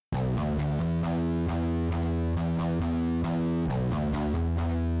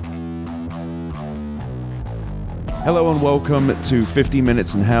Hello and welcome to 15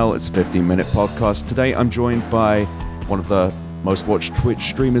 Minutes in Hell. It's a 15-minute podcast. Today I'm joined by one of the most watched Twitch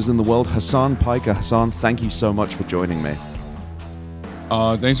streamers in the world, Hasan. Piker. Hasan, thank you so much for joining me.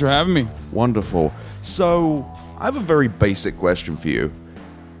 Thanks for having me. Wonderful. So, I have a very basic question for you.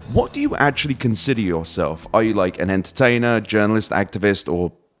 What do you actually consider yourself? Are you like an entertainer, journalist, activist,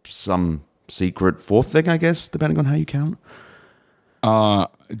 or some secret fourth thing, I guess, depending on how you count?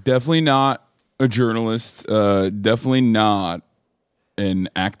 Definitely not a journalist. Definitely not an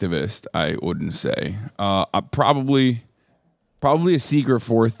activist, I wouldn't say. Probably a secret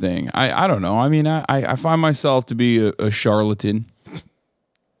fourth thing. I don't know. I mean, I find myself to be a charlatan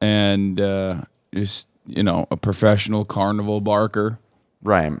and just, a professional carnival barker.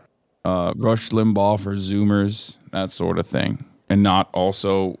 Right. Rush Limbaugh for Zoomers, that sort of thing. And not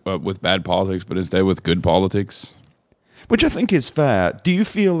also with bad politics, but instead with good politics. Which I think is fair. Do you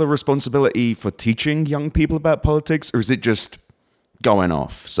feel a responsibility for teaching young people about politics, or is it just going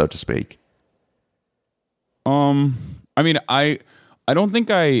off, so to speak? I mean, I don't think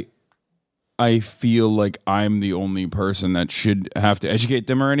I feel like I'm the only person that should have to educate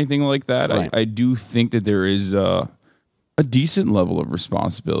them or anything like that. Right. I do think that there is a decent level of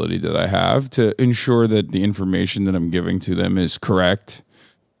responsibility that I have to ensure that the information that I'm giving to them is correct.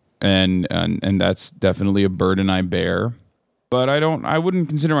 And that's definitely a burden I bear. But I wouldn't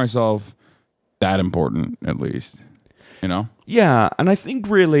consider myself that important, at least. Yeah, and I think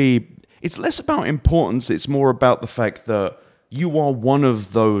really it's less about importance, it's more about the fact that you are one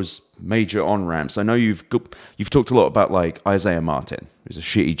of those major on-ramps. I know you've talked a lot about like Isaiah Martin, who's a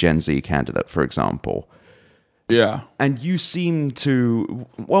shitty Gen Z candidate, for example. Yeah. And you seem to,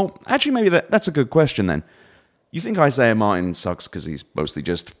 well, actually maybe that's a good question then. You think Isaiah Martin sucks because he's mostly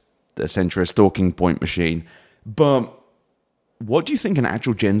just a centrist talking point machine, but what do you think an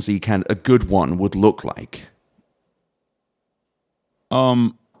actual Gen Z a good one would look like?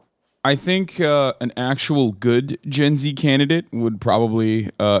 I think an actual good Gen Z candidate would probably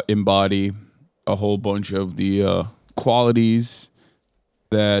embody a whole bunch of the qualities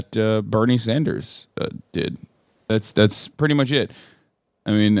that Bernie Sanders did. That's pretty much it.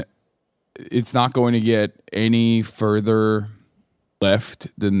 I mean, it's not going to get any further left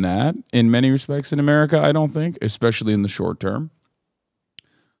than that in many respects in America, I don't think, especially in the short term.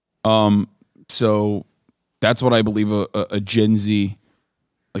 So that's what I believe a Gen Z,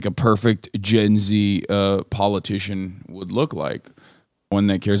 like a perfect Gen Z politician would look like. One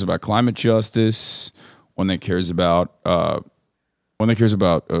that cares about climate justice, one that cares about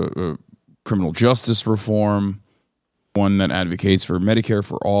criminal justice reform, one that advocates for Medicare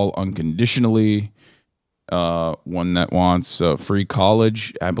for all unconditionally, one that wants free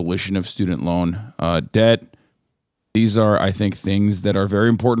college, abolition of student loan debt. These are, I think, things that are very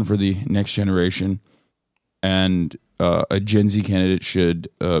important for the next generation. And a Gen Z candidate should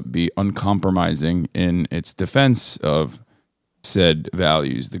be uncompromising in its defense of said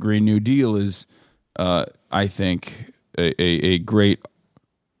values. The Green New Deal is, I think, a great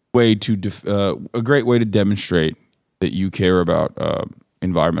way to demonstrate that you care about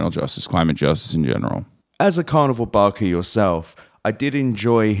environmental justice, climate justice in general. As a carnival barker yourself, I did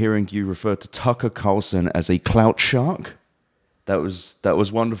enjoy hearing you refer to Tucker Carlson as a clout shark. That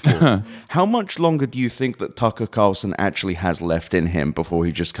was wonderful. How much longer do you think that Tucker Carlson actually has left in him before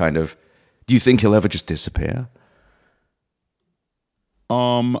he just kind of... Do you think he'll ever just disappear?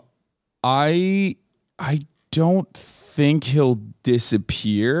 I don't think he'll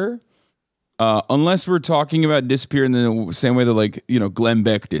disappear. Unless we're talking about disappear in the same way that Glenn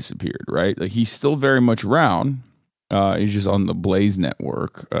Beck disappeared, right? Like he's still very much around. He's just on the Blaze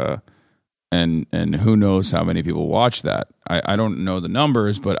network. And who knows how many people watch that. I don't know the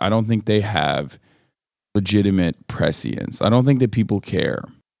numbers, but I don't think they have legitimate prescience. I don't think that people care,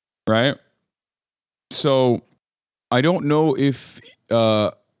 right? So I don't know if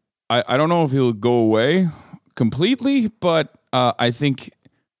I don't know if he'll go away completely, but I think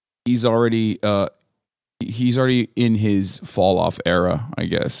he's already in his fall off era, I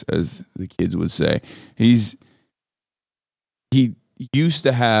guess, as the kids would say. He used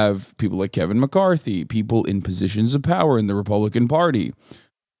to have people like Kevin McCarthy, people in positions of power in the Republican Party,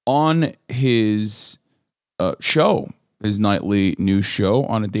 on his show, his nightly news show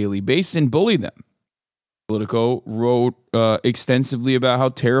on a daily basis, and bully them. Politico wrote extensively about how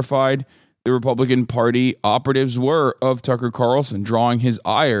terrified the Republican Party operatives were of Tucker Carlson. Drawing his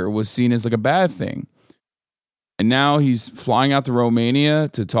ire was seen as like a bad thing. And now he's flying out to Romania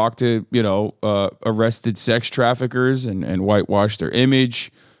to talk to, arrested sex traffickers and whitewash their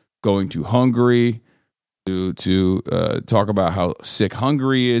image, going to Hungary to talk about how sick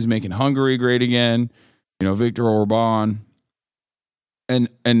Hungary is, making Hungary great again. Viktor Orban, and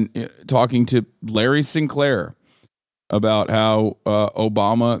talking to Larry Sinclair about how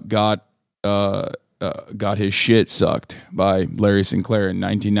Obama got his shit sucked by Larry Sinclair in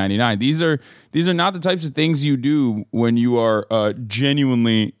 1999. These are not the types of things you do when you are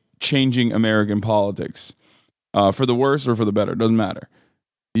genuinely changing American politics for the worse or for the better. It doesn't matter.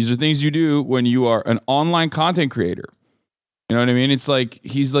 These are things you do when you are an online content creator. You know what I mean? It's like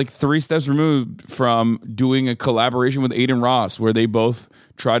he's like 3 steps removed from doing a collaboration with Aiden Ross where they both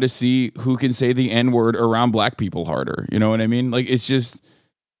try to see who can say the N-word around black people harder. You know what I mean? Like, it's just,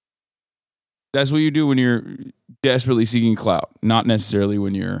 that's what you do when you're desperately seeking clout, not necessarily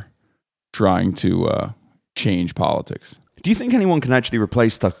when you're trying to change politics. Do you think anyone can actually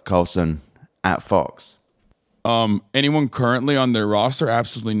replace Tucker Carlson at Fox? Anyone currently on their roster?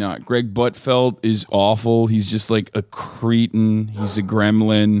 Absolutely not. Greg Buttfeld is awful. He's just like a cretin. He's a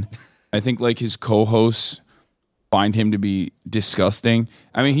gremlin. I think like his co-hosts find him to be disgusting.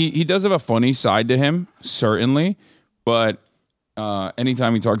 I mean, he does have a funny side to him, certainly, but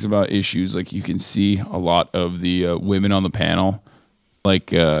anytime he talks about issues, like you can see a lot of the women on the panel,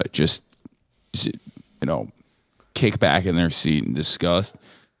 like just kick back in their seat in disgust.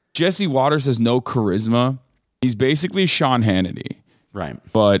 Jesse Waters has no charisma. He's basically Sean Hannity, right?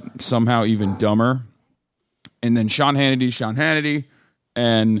 But somehow even dumber. And then Sean Hannity,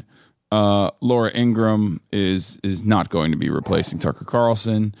 and Laura Ingraham is not going to be replacing Tucker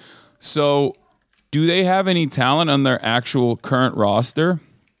Carlson. So, do they have any talent on their actual current roster?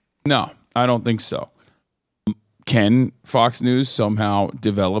 No, I don't think so. Can Fox News somehow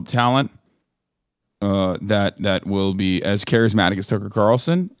develop talent that will be as charismatic as Tucker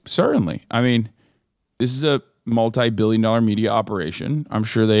Carlson? Certainly. I mean, this is a multi-billion-dollar media operation. I'm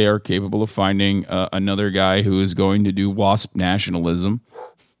sure they are capable of finding another guy who is going to do WASP nationalism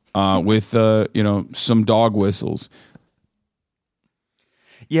with some dog whistles.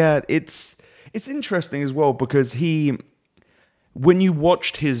 Yeah, it's interesting as well because when you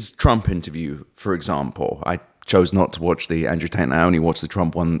watched his Trump interview, for example, I chose not to watch the Andrew Tate, and I only watched the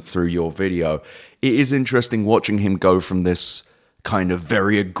Trump one through your video. It is interesting watching him go from this kind of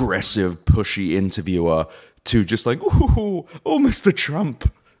very aggressive, pushy interviewer to just like, oh, Mr.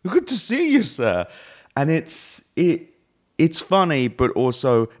 Trump, good to see you, sir. And it's funny, but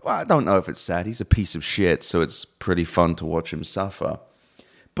also, well, I don't know if it's sad. He's a piece of shit, so it's pretty fun to watch him suffer.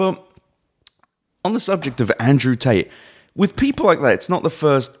 But on the subject of Andrew Tate, with people like that, it's not the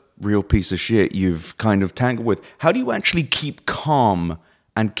first real piece of shit you've kind of tangled with. How do you actually keep calm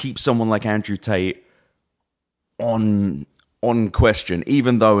and keep someone like Andrew Tate on question,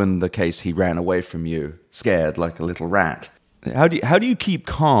 even though in the case he ran away from you, scared like a little rat? How do you keep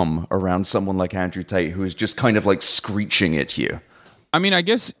calm around someone like Andrew Tate who is just kind of like screeching at you? I mean, I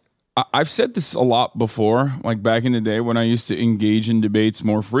guess I've said this a lot before, like back in the day when I used to engage in debates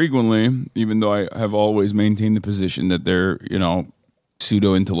more frequently, even though I have always maintained the position that they're,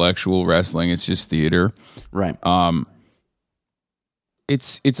 pseudo-intellectual wrestling. It's just theater. Right.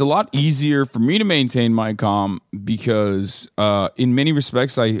 It's a lot easier for me to maintain my calm because in many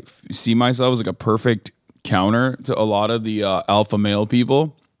respects I see myself as like a perfect counter to a lot of the alpha male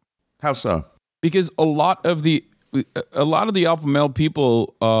people. How so? Because a lot of the alpha male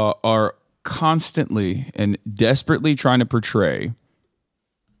people are constantly and desperately trying to portray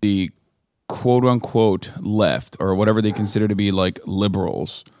the quote unquote left or whatever they consider to be like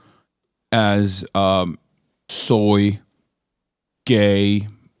liberals as soy, gay,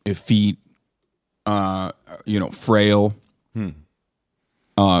 effete, frail, and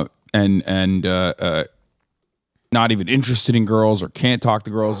not even interested in girls or can't talk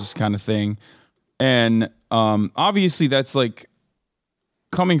to girls, this kind of thing. And obviously that's like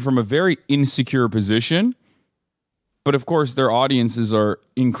coming from a very insecure position. But of course their audiences are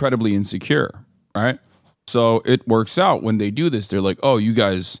incredibly insecure, right? So it works out when they do this. They're like, "Oh, you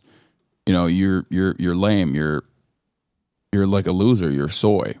guys, you're lame. You're like a loser. You're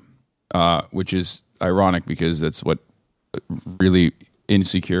soy," which is ironic because that's what really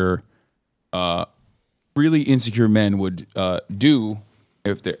insecure men would do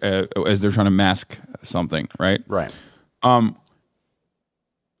if they as they're trying to mask something, right? Right.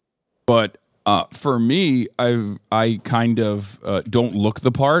 But for me, I kind of don't look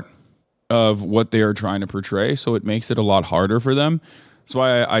the part of what they are trying to portray, so it makes it a lot harder for them. That's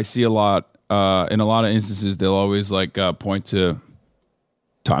why I see a lot in a lot of instances they'll always like point to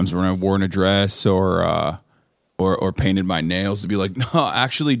times when I wore a dress or painted my nails to be like,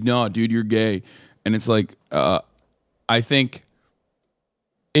 no, dude, you're gay. And it's like I think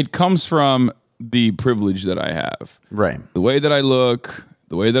it comes from the privilege that I have, right? The way that I look,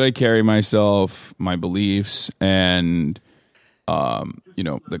 the way that I carry myself, my beliefs, and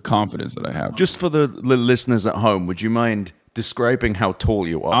the confidence that I have. Just for the listeners at home, would you mind describing how tall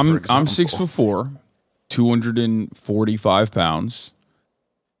you are? I'm 6'4", 245 pounds.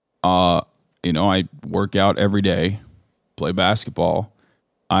 I work out every day, play basketball.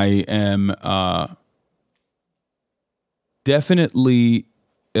 I am definitely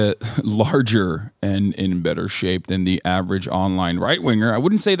larger and in better shape than the average online right winger. I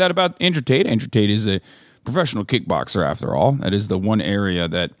wouldn't say that about Andrew Tate. Andrew Tate is a professional kickboxer, after all. That is the one area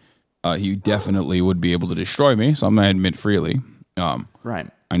that he definitely would be able to destroy me. So I'm going to admit freely. Right.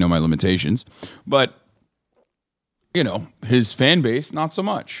 I know my limitations, but his fan base, not so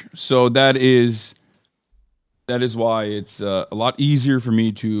much. So that is why it's a lot easier for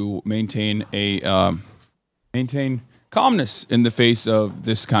me to maintain calmness in the face of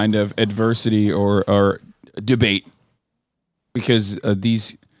this kind of adversity or debate, because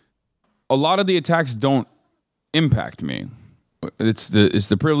a lot of the attacks don't impact me. It's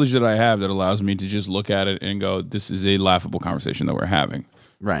the privilege that I have that allows me to just look at it and go, this is a laughable conversation that we're having.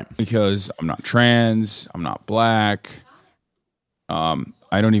 Right. Because I'm not trans, I'm not black. I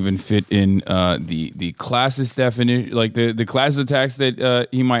don't even fit in the classist definition, like the classist attacks that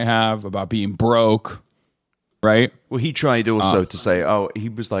he might have about being broke, right? Well, he tried also to say, he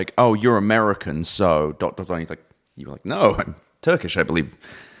was like, you're American, so ... You were like, no, I'm Turkish, I believe.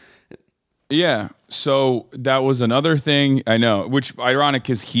 Yeah, so that was another thing. I know, which ironic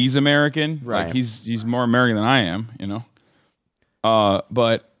because he's American, right? Like he's more American than I am,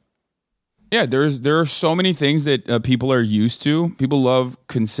 But yeah, there are so many things that people are used to. People love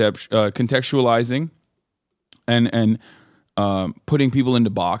contextualizing and putting people into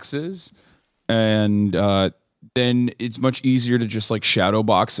boxes, and then it's much easier to just like shadow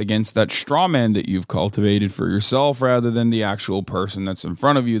box against that straw man that you've cultivated for yourself rather than the actual person that's in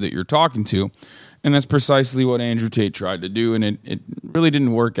front of you that you're talking to. And that's precisely what Andrew Tate tried to do, and it really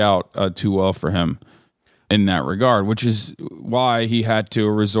didn't work out too well for him in that regard, which is why he had to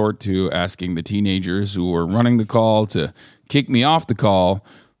resort to asking the teenagers who were running the call to kick me off the call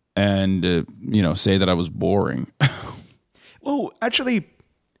and, say that I was boring. Well, actually,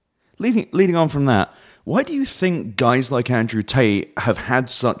 leading on from that, why do you think guys like Andrew Tate have had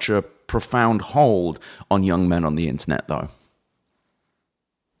such a profound hold on young men on the internet, though?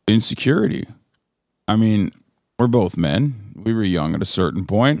 Insecurity. I mean, we're both men. We were young at a certain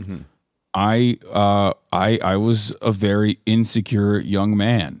point. Mm-hmm. I was a very insecure young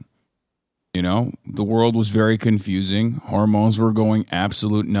man. The world was very confusing. Hormones were going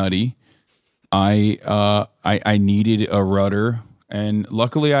absolute nutty. I needed a rudder, and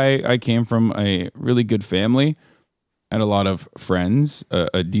luckily I came from a really good family, had a lot of friends,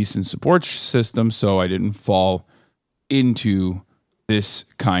 a decent support system, so I didn't fall into this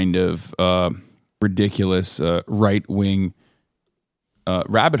kind of ridiculous right-wing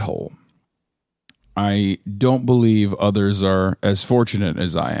rabbit hole. I don't believe others are as fortunate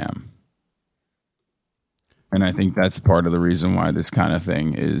as I am. And I think that's part of the reason why this kind of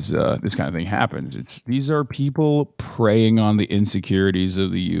thing happens. These are people preying on the insecurities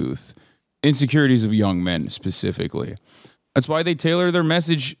of the youth, insecurities of young men specifically. That's why they tailor their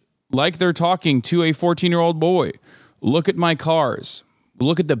message like they're talking to a 14-year-old boy. Look at my cars.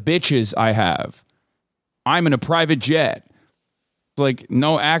 Look at the bitches I have. I'm in a private jet. It's like,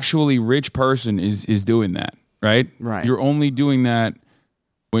 no, actually rich person is doing that, right? Right. You're only doing that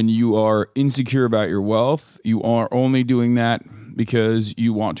when you are insecure about your wealth. You are only doing that because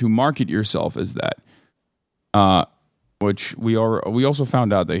you want to market yourself as that. Which we also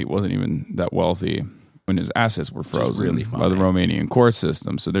found out that he wasn't even that wealthy when his assets were frozen really by the Romanian court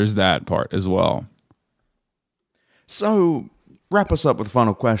system. So there's that part as well. So wrap us up with a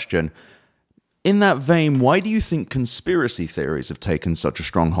final question. In that vein, why do you think conspiracy theories have taken such a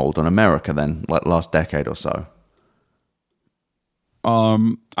strong hold on America then, like last decade or so?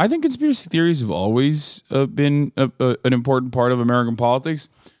 I think conspiracy theories have always been an important part of American politics.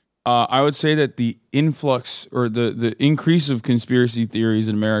 I would say that the influx or the increase of conspiracy theories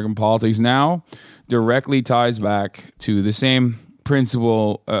in American politics now directly ties back to the same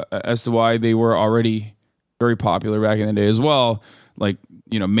principle as to why they were already very popular back in the day as well. Like,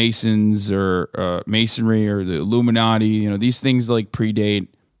 Masons or Masonry or the Illuminati, these things like predate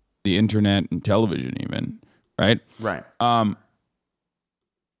the internet and television even, right? Right.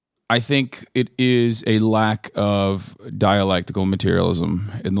 I think it is a lack of dialectical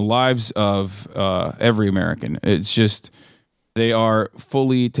materialism in the lives of every American. It's just they are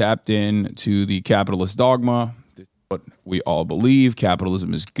fully tapped in to the capitalist dogma, what we all believe.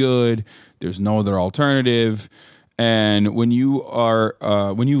 Capitalism is good. There's no other alternative. And when you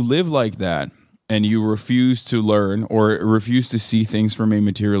live like that and you refuse to learn or refuse to see things from a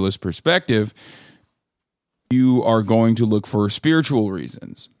materialist perspective, you are going to look for spiritual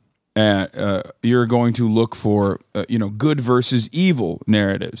reasons. You're going to look for good versus evil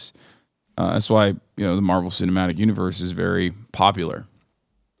narratives. That's why the Marvel Cinematic Universe is very popular.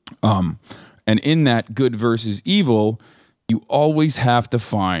 And in that good versus evil, you always have to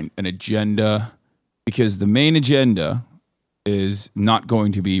find an agenda, because the main agenda is not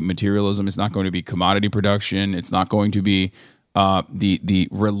going to be materialism. It's not going to be commodity production. It's not going to be the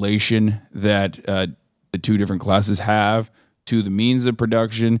relation that the two different classes have to the means of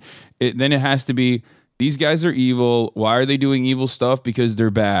production. Then it has to be, these guys are evil. Why are they doing evil stuff? Because they're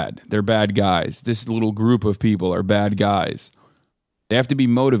bad. They're bad guys. This little group of people are bad guys. They have to be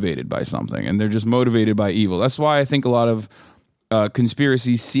motivated by something, and they're just motivated by evil. That's why I think a lot of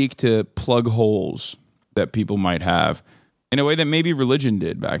conspiracies seek to plug holes that people might have in a way that maybe religion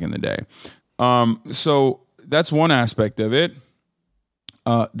did back in the day. So that's one aspect of it.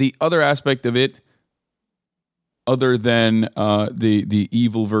 The other aspect of it, other than the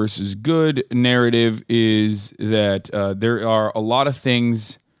evil versus good narrative, is that there are a lot of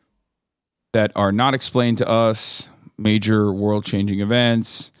things that are not explained to us, major world-changing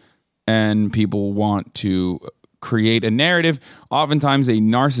events, and people want to create a narrative, oftentimes a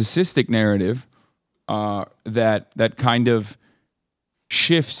narcissistic narrative, that kind of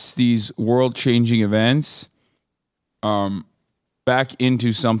shifts these world-changing events back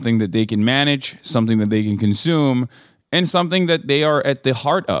into something that they can manage, something that they can consume, and something that they are at the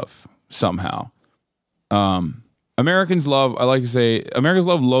heart of somehow. Americans love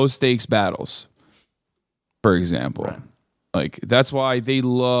low-stakes battles, for example. Right. Like, that's why they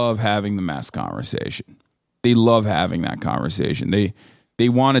love having the mass conversation. They love having that conversation. They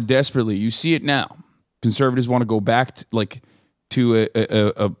want to desperately. You see it now. Conservatives want to go back to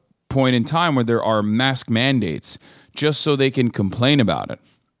a point in time where there are mask mandates just so they can complain about it.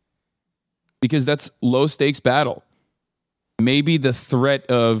 Because that's low stakes battle. Maybe the threat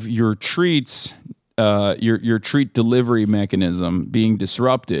of your treats, your treat delivery mechanism being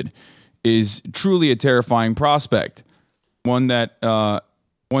disrupted is truly a terrifying prospect. One that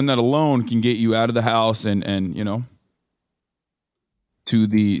alone can get you out of the house and to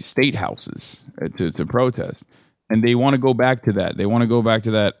the state houses to protest. And they want to go back to that. They want to go back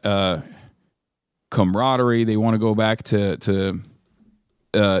to that camaraderie. They want to go back to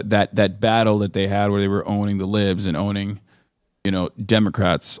that battle that they had where they were owning the libs and owning,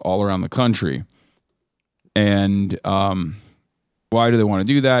 Democrats all around the country. And why do they want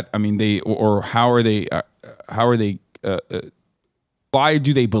to do that? I mean, why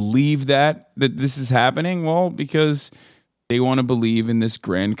do they believe that this is happening? Well, because they want to believe in this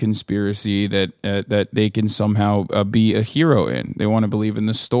grand conspiracy that they can somehow be a hero in. They want to believe in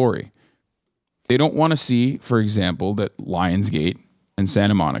the story. They don't want to see, for example, that Lionsgate in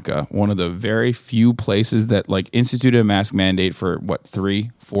Santa Monica, one of the very few places that instituted a mask mandate for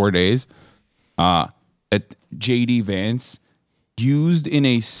 3-4 days, at J.D. Vance used in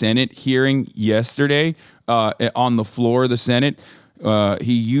a Senate hearing yesterday on the floor of the Senate.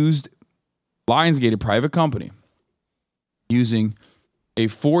 He used Lionsgate, a private company, using a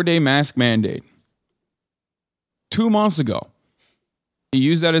 4-day mask mandate 2 months ago. He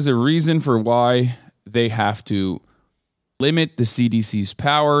used that as a reason for why they have to limit the CDC's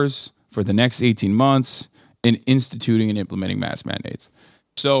powers for the next 18 months in instituting and implementing mask mandates.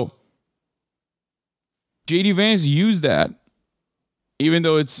 So J.D. Vance used that, even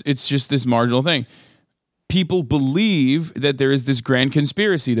though it's just this marginal thing. People believe that there is this grand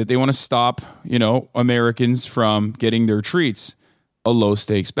conspiracy that they want to stop, Americans from getting their treats, a low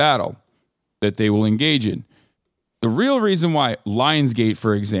stakes battle that they will engage in. The real reason why Lionsgate,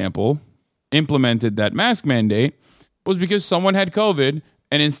 for example, implemented that mask mandate was because someone had COVID,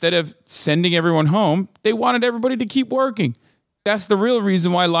 and instead of sending everyone home, they wanted everybody to keep working. That's the real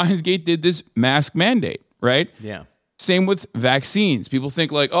reason why Lionsgate did this mask mandate, right? Yeah. Same with vaccines. People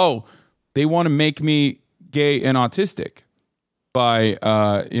think they want to make me gay and autistic by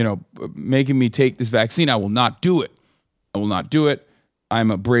making me take this vaccine. I will not do it. I'm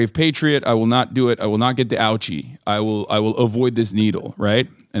a brave patriot. I will not do it. I will not get the ouchie. I will avoid this needle, right?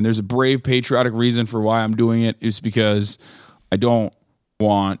 And there's a brave patriotic reason for why I'm doing it. It's because I don't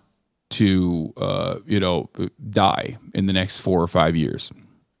want to die in the next 4 or 5 years.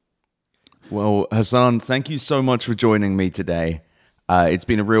 Well, Hasan, thank you so much for joining me today. It's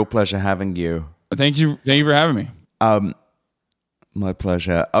been a real pleasure having you. Thank you for having me. My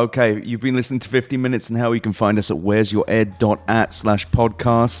pleasure. Okay, you've been listening to 50 Minutes and Hell. You can find us at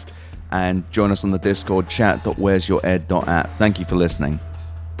where'syourEd.at/podcast. and join us on the Discord, chat.where'syoured.app. Thank you for listening.